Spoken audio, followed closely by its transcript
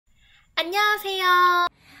안녕하세요.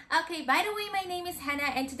 Okay, by the way, my name is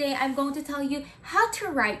Hana and today I'm going to tell you how to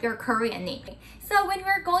write your Korean name. So when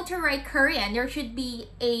we're going to write Korean, there should be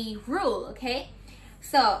a rule, okay?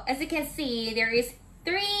 So as you can see, there is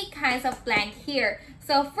 3 kinds of blank here.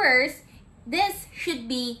 So first, this should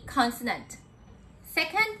be consonant.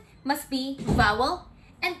 Second, must be vowel.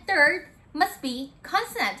 And third, must be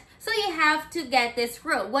consonant. So you have to get this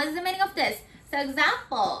rule. What is the meaning of this? So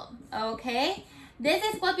example, okay? This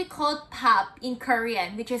is what we call pap in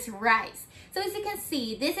Korean, which is rice. So as you can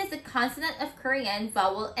see, this is the consonant of Korean,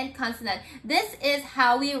 vowel and consonant. This is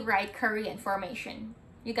how we write Korean formation.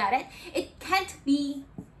 You got it? It can't be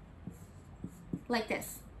like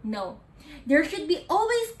this. No. There should be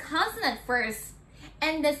always consonant first.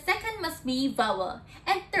 And the second must be vowel.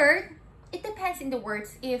 And third, it depends in the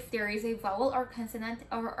words if there is a vowel or consonant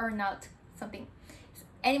or not something.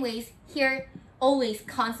 Anyways, here, always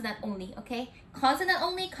consonant only, okay? Consonant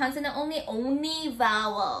only, only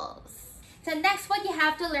vowels. So next, what you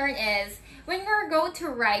have to learn is, when we're going to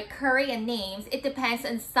write Korean names, it depends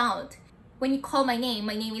on sound. When you call my name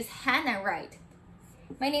is Hana, right?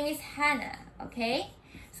 My name is Hana, okay?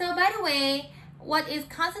 So by the way, what is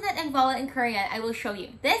consonant and vowel in Korean, I will show you.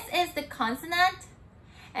 This is the consonant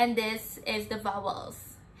and this is the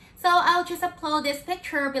vowels. So I'll just upload this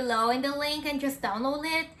picture below in the link and just download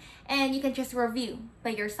it and you can just review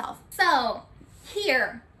by yourself. So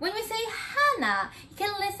here, when we say Hana, you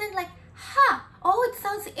can listen like ha. Oh, it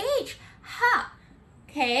sounds H. Ha.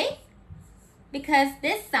 Okay? Because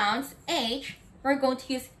this sounds H, we're going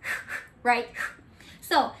to use right?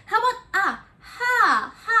 So how about ah?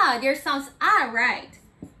 Ha. Ha. There sounds ah, right?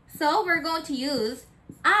 So we're going to use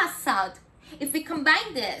ah sound. If we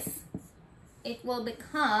combine this, it will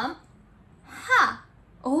become ha.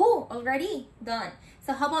 Oh, already done.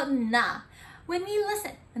 So how about na? When we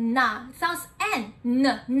listen, na sounds n,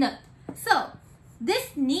 n. So this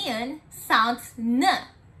nian sounds n.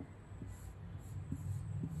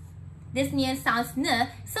 This nian sounds n,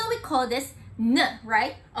 so we call this n,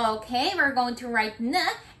 right? Okay, we're going to write n.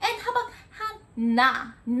 And how about ha,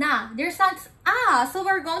 na? There sounds ah, so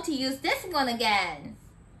we're going to use this one again.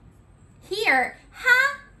 Here,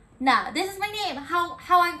 Hana. This is my name. How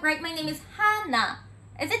I write my name is Hana.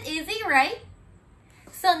 Is it easy, right?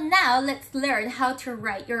 So now let's learn how to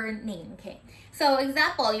write your name, okay? So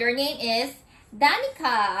example, your name is Danica.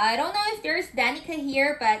 I don't know if there's Danica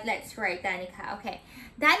here, but let's write Danica, okay?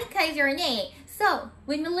 Danica is your name. So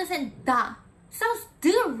when we listen, da, sounds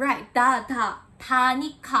do, right? Da,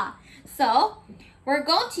 Danica. So we're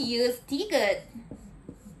going to use digut,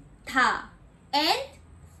 ta, and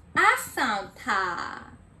ah sound, ta.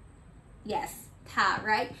 Yes, ta,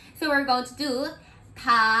 right? So we're going to do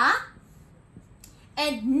ta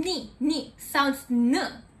and ni sounds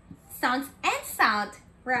n, sounds n sound,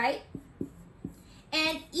 right?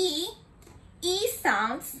 And e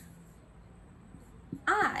sounds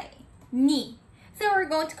I, ni. So we're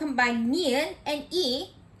going to combine ni and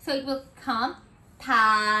e, so it will come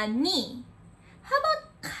ta ni. How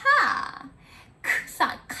about ka? K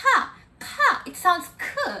sound, ka. It sounds k.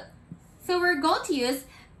 So we're going to use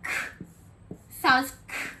k, sounds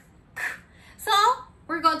k. So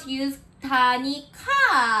we're going to use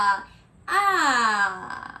tanika.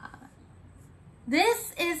 Ah.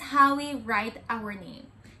 This is how we write our name.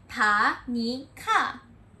 Tanika.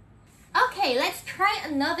 Okay, let's try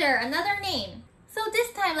another name. So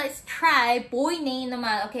this time, let's try boy name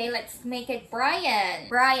naman. Okay, let's make it Brian.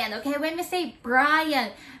 Brian, okay, when we say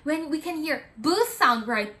Brian, when we can hear boo sound,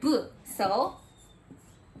 right? Boo. So,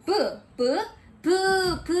 boo,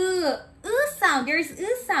 sound. There's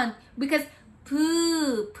sound because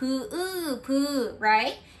poo,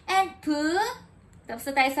 right? And poo, tapos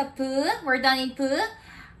na tayo sa poo. We're done in poo.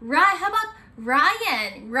 Right, how about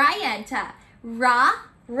Ryan, ta. Ra,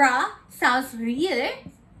 sounds real.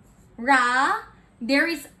 Ra, there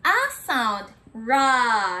is a sound.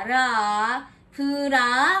 Ra,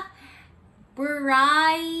 pura,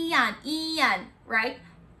 Brian, Ian, right?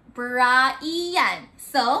 Brian.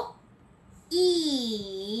 So,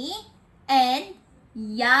 E and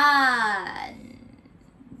Yan.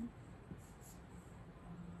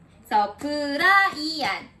 So,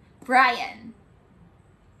 Brian.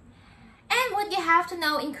 And what you have to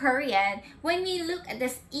know in Korean, when we look at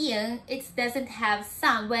this ing, it doesn't have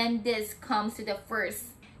sound when this comes to the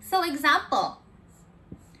first. So example,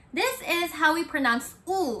 this is how we pronounce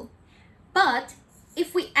u. But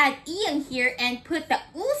if we add ing here and put the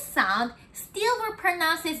u sound, still we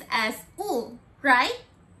pronounce it as u, right?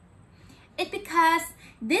 It's because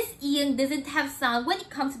this ing doesn't have sound when it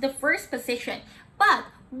comes to the first position. But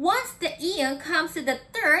once the ing comes to the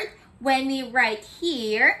third, when we write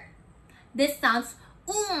here, this sounds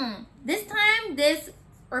This time, this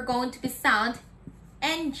are going to be sound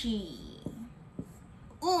ng.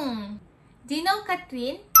 Do you know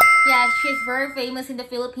Katrin? Yeah, she's very famous in the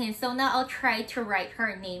Philippines. So now I'll try to write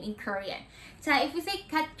her name in Korean. So if we say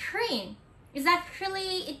Katrin, it's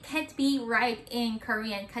actually, it can't be right in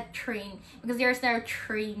Korean, Katrin, because there's no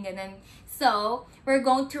trin. So we're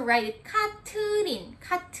going to write it Katrin,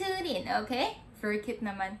 okay? Very cute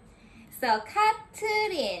naman. So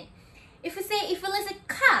Katrin. If we listen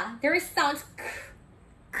ka, there is sounds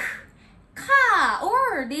ka,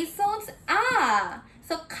 or these sounds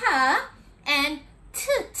So ka and t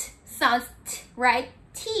sounds t, right?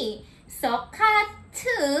 T. So ka t,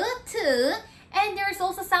 and there's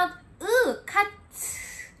also sound ka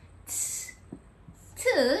t,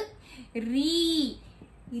 ri,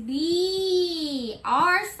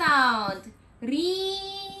 R sound, ri,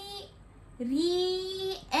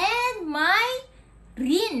 and my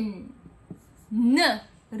rin,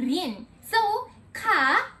 rin. So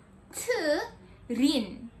ka t,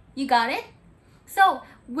 rin. You got it? So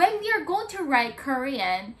when we are going to write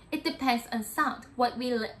Korean, it depends on sound, what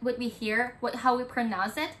we hear, how we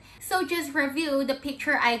pronounce it. So just review the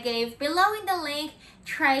picture I gave below in the link.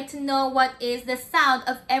 Try to know what is the sound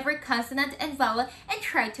of every consonant and vowel, and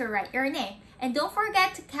try to write your name. And don't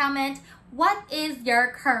forget to comment what is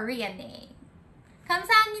your Korean name.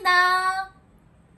 감사합니다.